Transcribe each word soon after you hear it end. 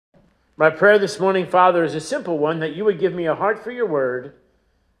My prayer this morning, Father, is a simple one, that you would give me a heart for your word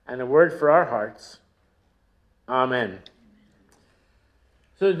and a word for our hearts. Amen.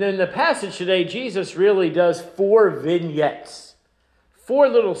 So in the passage today, Jesus really does 4 vignettes, 4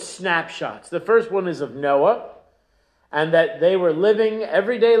 little snapshots. The first one is of Noah, and that they were living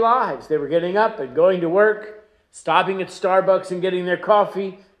everyday lives. They were getting up and going to work, stopping at Starbucks and getting their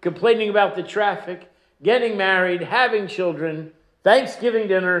coffee, complaining about the traffic, getting married, having children, Thanksgiving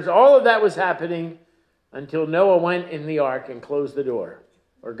dinners. All of that was happening until Noah went in the ark and closed the door,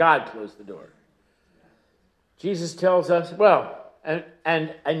 or God closed the door. Jesus tells us,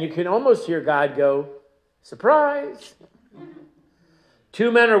 and you can almost hear God go, surprise. 2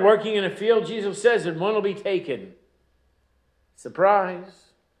 men are working in a field, Jesus says, and one will be taken. Surprise.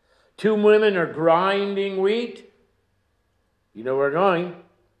 2 women are grinding wheat. You know where we're going.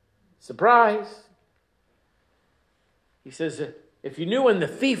 Surprise. He says, if you knew when the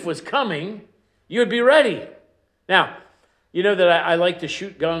thief was coming, you would be ready. Now, you know that I like to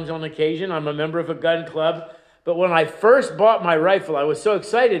shoot guns on occasion. I'm a member of a gun club. But when I first bought my rifle, I was so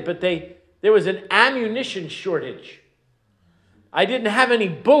excited, but there was an ammunition shortage. I didn't have any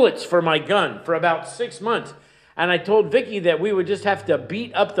bullets for my gun for about 6 months. And I told Vicky that we would just have to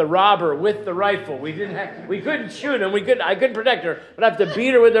beat up the robber with the rifle. We couldn't shoot him. I couldn't protect her, but I have to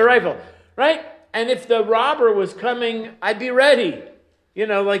beat her with the rifle, right? And if the robber was coming, I'd be ready. You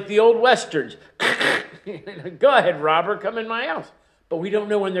know, like the old Westerns. Go ahead, robber, come in my house. But we don't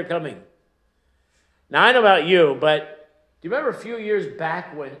know when they're coming. Now, I don't know about you, but do you remember a few years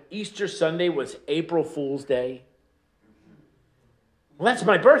back when Easter Sunday was April Fool's Day? Well, that's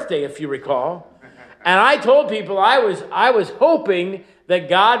my birthday, if you recall. And I told people I was hoping that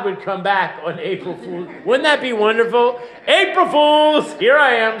God would come back on April Fool's. Wouldn't that be wonderful? April Fools! Here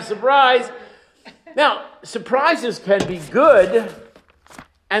I am, surprise. Now, surprises can be good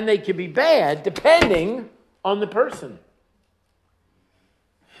and they can be bad depending on the person.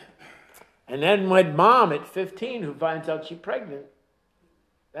 And then when mom at 15 who finds out she's pregnant,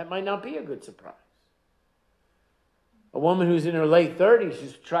 that might not be a good surprise. A woman who's in her late 30s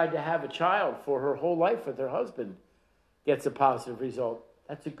who's tried to have a child for her whole life with her husband gets a positive result.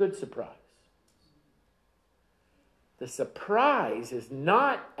 That's a good surprise. The surprise is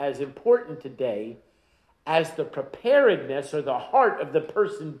not as important today as the preparedness or the heart of the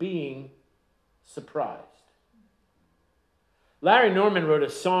person being surprised. Larry Norman wrote a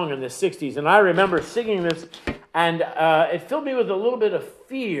song in the 60s, and I remember singing this, and it filled me with a little bit of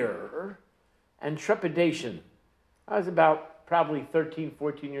fear and trepidation. I was about probably 13,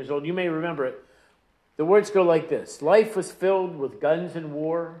 14 years old. You may remember it. The words go like this. Life was filled with guns and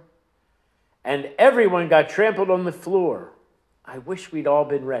war, and everyone got trampled on the floor. I wish we'd all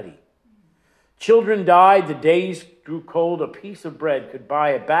been ready. Children died, the days grew cold. A piece of bread could buy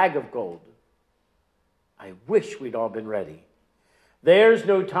a bag of gold. I wish we'd all been ready. There's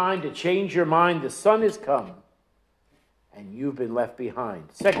no time to change your mind. The sun has come, and you've been left behind.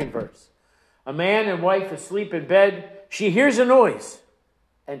 Second verse. A man and wife asleep in bed. She hears a noise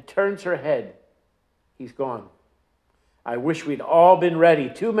and turns her head. He's gone. I wish we'd all been ready.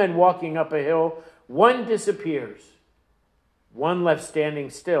 2 men walking up a hill. One disappears. One left standing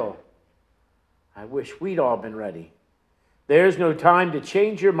still. I wish we'd all been ready. There's no time to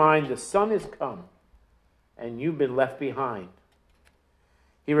change your mind. The sun has come, and you've been left behind.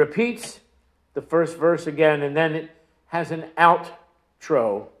 He repeats the first verse again, and then it has an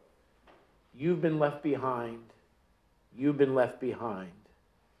outro. You've been left behind. You've been left behind.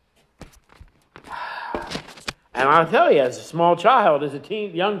 And I'll tell you, as a small child, as a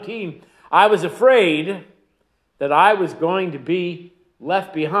young teen, I was afraid that I was going to be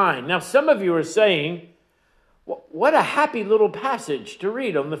left behind. Now, some of you are saying, what a happy little passage to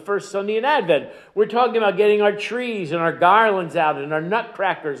read on the first Sunday in Advent. We're talking about getting our trees and our garlands out and our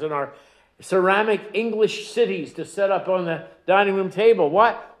nutcrackers and our ceramic English cities to set up on the dining room table.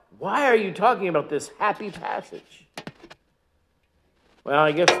 Why are you talking about this happy passage? Well,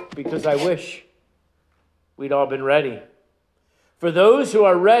 I guess because I wish we'd all been ready. For those who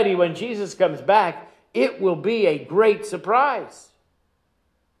are ready when Jesus comes back, it will be a great surprise.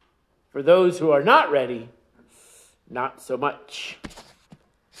 For those who are not ready, not so much.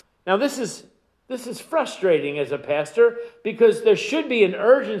 Now, this is frustrating as a pastor because there should be an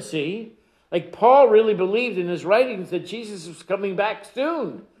urgency. Like Paul really believed in his writings that Jesus was coming back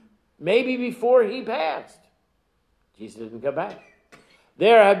soon, maybe before he passed. Jesus didn't come back.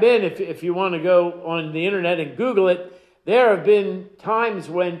 There have been, if you want to go on the internet and Google it, there have been times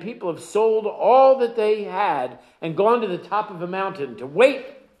when people have sold all that they had and gone to the top of a mountain to wait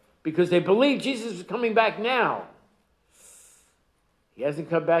because they believe Jesus is coming back now. He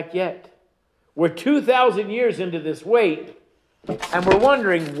hasn't come back yet. We're 2,000 years into this wait, and we're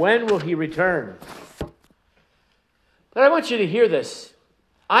wondering, when will he return? But I want you to hear this.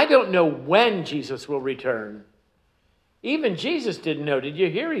 I don't know when Jesus will return. Even Jesus didn't know. Did you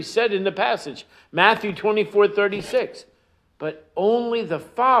hear? He said in the passage, Matthew 24:36, but only the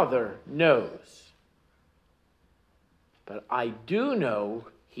Father knows. But I do know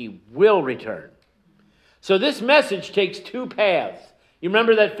he will return. So this message takes two paths. You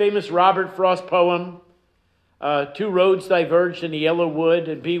remember that famous Robert Frost poem? Two roads diverged in the yellow wood,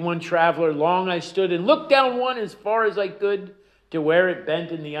 and be one traveler. Long I stood and looked down one as far as I could to where it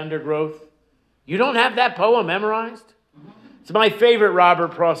bent in the undergrowth. You don't have that poem memorized? It's my favorite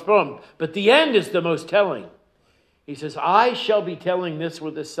Robert Frost poem, but the end is the most telling. He says, I shall be telling this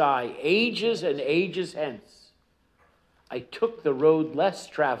with a sigh, ages and ages hence. I took the road less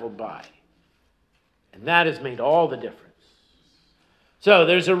traveled by, and that has made all the difference. So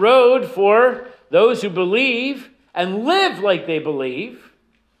there's a road for those who believe and live like they believe.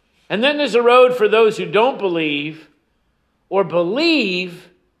 And then there's a road for those who don't believe or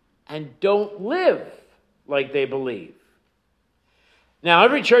believe and don't live like they believe. Now,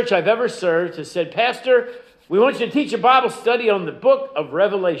 every church I've ever served has said, Pastor, we want you to teach a Bible study on the book of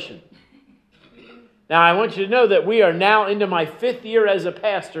Revelation. Now, I want you to know that we are now into my 5th year as a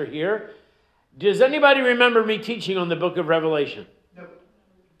pastor here. Does anybody remember me teaching on the book of Revelation?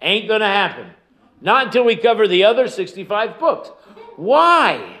 Ain't going to happen. Not until we cover the other 65 books.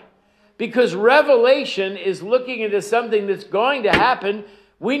 Why? Because Revelation is looking into something that's going to happen.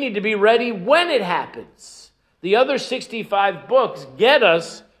 We need to be ready when it happens. The other 65 books get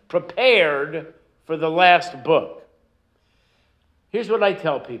us prepared for the last book. Here's what I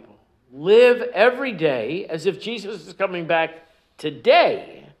tell people. Live every day as if Jesus is coming back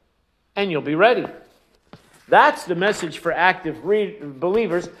today, and you'll be ready. That's the message for active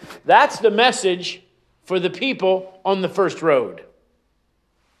believers. That's the message for the people on the first road.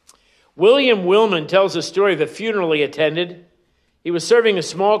 William Willman tells a story of a funeral he attended. He was serving a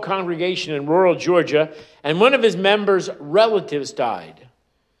small congregation in rural Georgia, and one of his members' relatives died.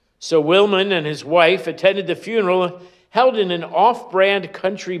 So Willman and his wife attended the funeral held in an off-brand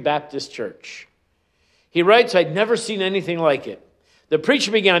country Baptist church. He writes, I'd never seen anything like it. The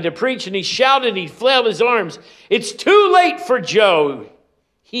preacher began to preach, and he shouted and he flailed his arms. It's too late for Joe.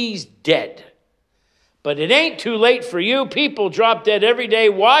 He's dead. But it ain't too late for you. People drop dead every day.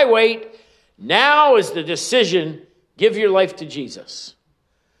 Why wait? Now is the decision. Give your life to Jesus.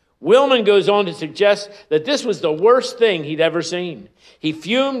 Willman goes on to suggest that this was the worst thing he'd ever seen. He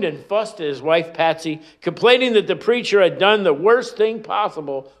fumed and fussed at his wife, Patsy, complaining that the preacher had done the worst thing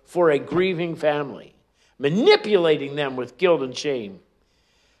possible for a grieving family, manipulating them with guilt and shame.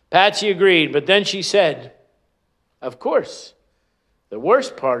 Patsy agreed, but then she said, of course, the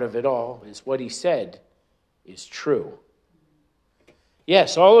worst part of it all is what he said is true.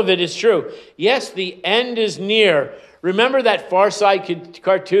 Yes, all of it is true. Yes, the end is near. Remember that Far Side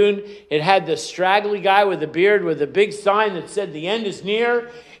cartoon? It had the straggly guy with the beard with a big sign that said the end is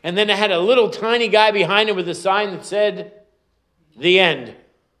near. And then it had a little tiny guy behind him with a sign that said the end.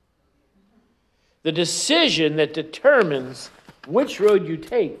 The decision that determines which road you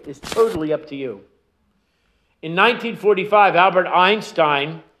take is totally up to you. In 1945, Albert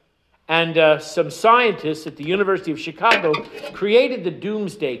Einstein and some scientists at the University of Chicago created the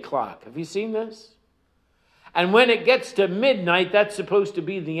doomsday clock. Have you seen this? And when it gets to midnight, that's supposed to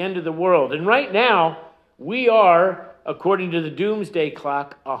be the end of the world. And right now, we are, according to the doomsday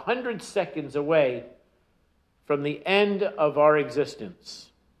clock, 100 seconds away from the end of our existence.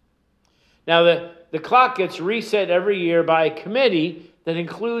 Now, the clock gets reset every year by a committee that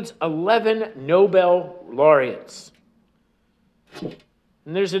includes 11 Nobel laureates. And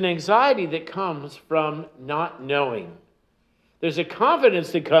there's an anxiety that comes from not knowing. There's a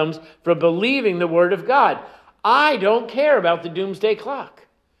confidence that comes from believing the Word of God. I don't care about the doomsday clock.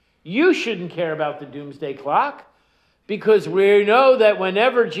 You shouldn't care about the doomsday clock because we know that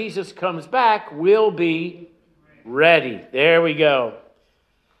whenever Jesus comes back, we'll be ready. There we go.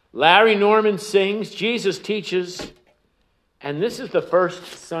 Larry Norman sings, Jesus teaches, and this is the first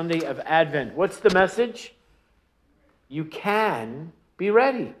Sunday of Advent. What's the message? You can be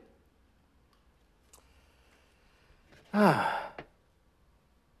ready. I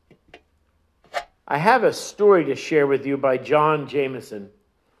have a story to share with you by John Jameson.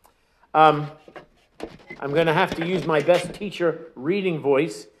 I'm going to have to use my best teacher reading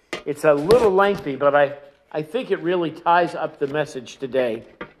voice. It's a little lengthy, but I think it really ties up the message today.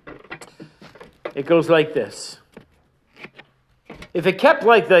 It goes like this. If it kept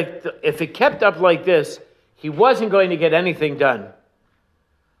up like this, he wasn't going to get anything done.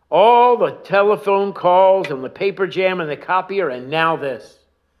 All the telephone calls and the paper jam and the copier, and now this.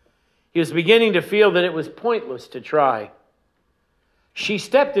 He was beginning to feel that it was pointless to try. She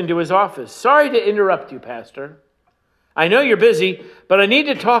stepped into his office. "Sorry to interrupt you, Pastor. I know you're busy, but I need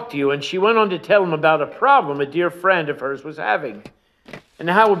to talk to you." And she went on to tell him about a problem a dear friend of hers was having, and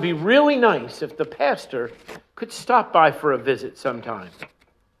how it would be really nice if the pastor could stop by for a visit sometime.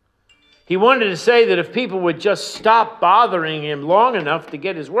 He wanted to say that if people would just stop bothering him long enough to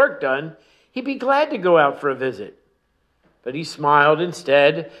get his work done, he'd be glad to go out for a visit. But he smiled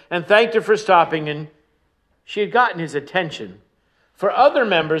instead and thanked her for stopping, and she had gotten his attention. For other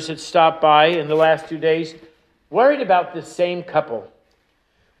members had stopped by in the last 2 days, worried about this same couple.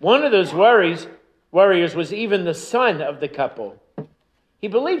 One of those warriors was even the son of the couple. He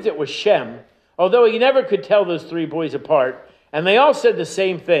believed it was Shem, although he never could tell those 3 boys apart, and they all said the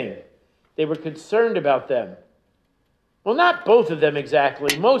same thing. They were concerned about them. Well, not both of them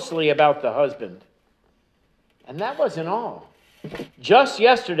exactly, mostly about the husband. And that wasn't all. Just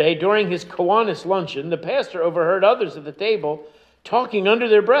yesterday, during his Kiwanis luncheon, the pastor overheard others at the table talking under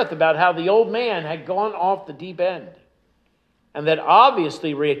their breath about how the old man had gone off the deep end, and that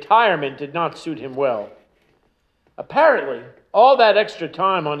obviously retirement did not suit him well. Apparently, all that extra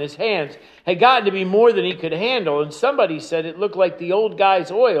time on his hands had gotten to be more than he could handle, and somebody said it looked like the old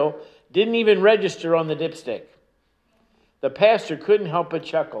guy's oil didn't even register on the dipstick. The pastor couldn't help but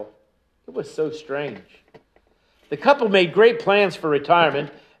chuckle. It was so strange. The couple made great plans for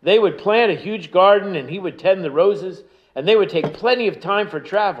retirement. They would plant a huge garden, and he would tend the roses, and they would take plenty of time for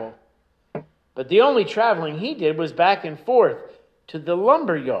travel. But the only traveling he did was back and forth to the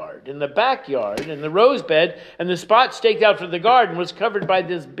lumber yard and the backyard and the rose bed, and the spot staked out for the garden was covered by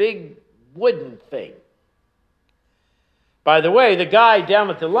this big wooden thing. By the way, the guy down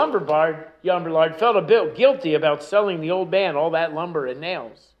at the lumber yard felt a bit guilty about selling the old man all that lumber and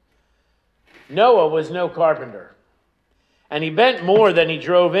nails. Noah was no carpenter, and he bent more than he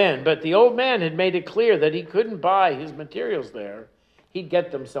drove in, but the old man had made it clear that he couldn't buy his materials there. He'd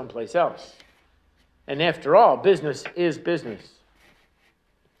get them someplace else. And after all, business is business.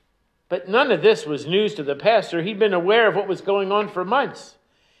 But none of this was news to the pastor. He'd been aware of what was going on for months.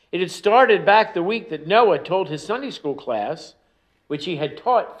 It had started back the week that Noah told his Sunday school class, which he had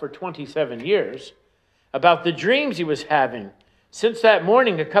taught for 27 years, about the dreams he was having. Since that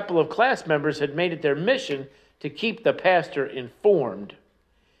morning, a couple of class members had made it their mission to keep the pastor informed.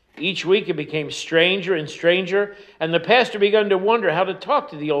 Each week it became stranger and stranger, and the pastor began to wonder how to talk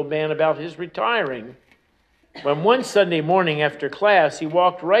to the old man about his retiring. When one Sunday morning after class, he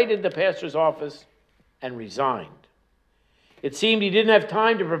walked right into the pastor's office and resigned. It seemed he didn't have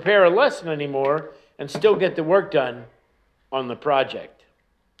time to prepare a lesson anymore and still get the work done on the project.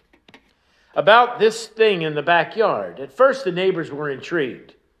 About this thing in the backyard, at first the neighbors were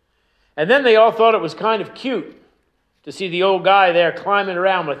intrigued. And then they all thought it was kind of cute to see the old guy there climbing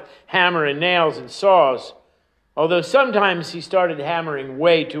around with hammer and nails and saws, although sometimes he started hammering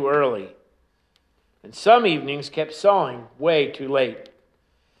way too early, and some evenings kept sawing way too late.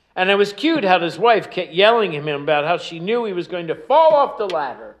 And it was cute how his wife kept yelling at him about how she knew he was going to fall off the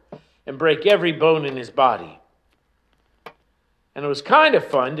ladder and break every bone in his body. And it was kind of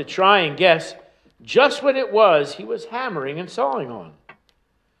fun to try and guess just what it was he was hammering and sawing on.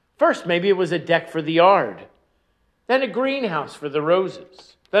 First, maybe it was a deck for the yard, then a greenhouse for the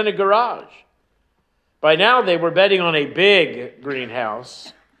roses, then a garage. By now they were betting on a big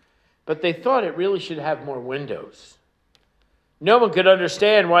greenhouse, but they thought it really should have more windows. No one could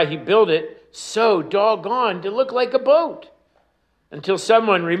understand why he built it so doggone to look like a boat, until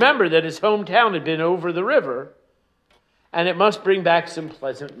someone remembered that his hometown had been over the river, and it must bring back some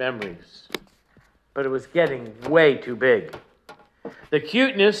pleasant memories. But it was getting way too big. The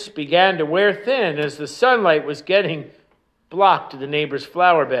cuteness began to wear thin as the sunlight was getting blocked to the neighbor's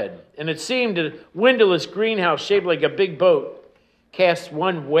flower bed, and it seemed a windowless greenhouse shaped like a big boat cast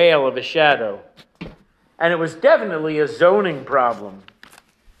one whale of a shadow. And it was definitely a zoning problem.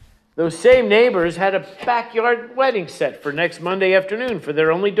 Those same neighbors had a backyard wedding set for next Monday afternoon for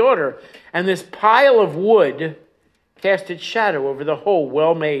their only daughter, and this pile of wood cast its shadow over the whole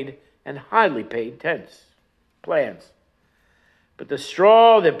well-made and highly paid plans. But the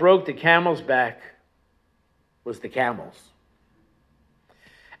straw that broke the camel's back was the camels.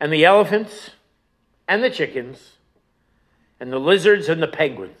 And the elephants, and the chickens, and the lizards, and the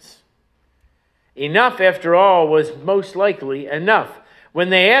penguins. Enough, after all, was most likely enough. When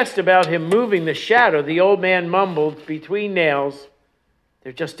they asked about him moving the shadow, the old man mumbled between nails,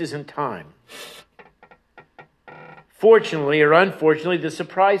 "There just isn't time." Fortunately or unfortunately, the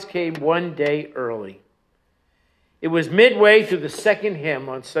surprise came one day early. It was midway through the second hymn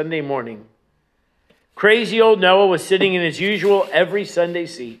on Sunday morning. Crazy old Noah was sitting in his usual every Sunday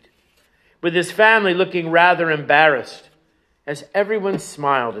seat, with his family looking rather embarrassed as everyone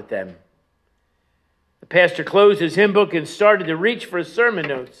smiled at them. The pastor closed his hymn book and started to reach for his sermon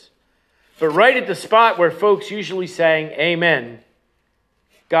notes. But right at the spot where folks usually sang amen,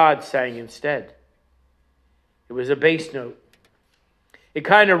 God sang instead. It was a bass note. It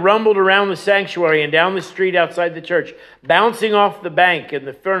kind of rumbled around the sanctuary and down the street outside the church, bouncing off the bank in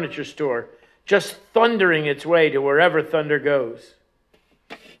the furniture store, just thundering its way to wherever thunder goes.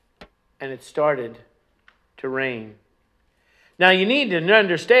 And it started to rain. Now you need to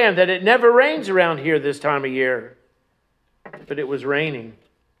understand that it never rains around here this time of year. But it was raining.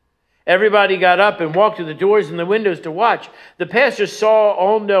 Everybody got up and walked to the doors and the windows to watch. The pastor saw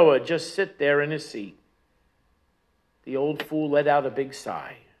old Noah just sit there in his seat. The old fool let out a big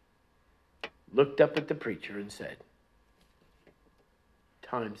sigh, looked up at the preacher and said,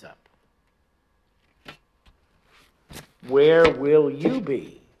 "Time's up." Where will you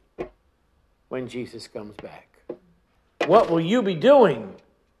be when Jesus comes back? What will you be doing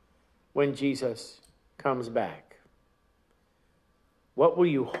when Jesus comes back? What will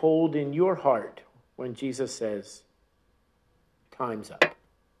you hold in your heart when Jesus says, "Time's up"?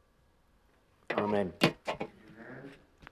 Amen.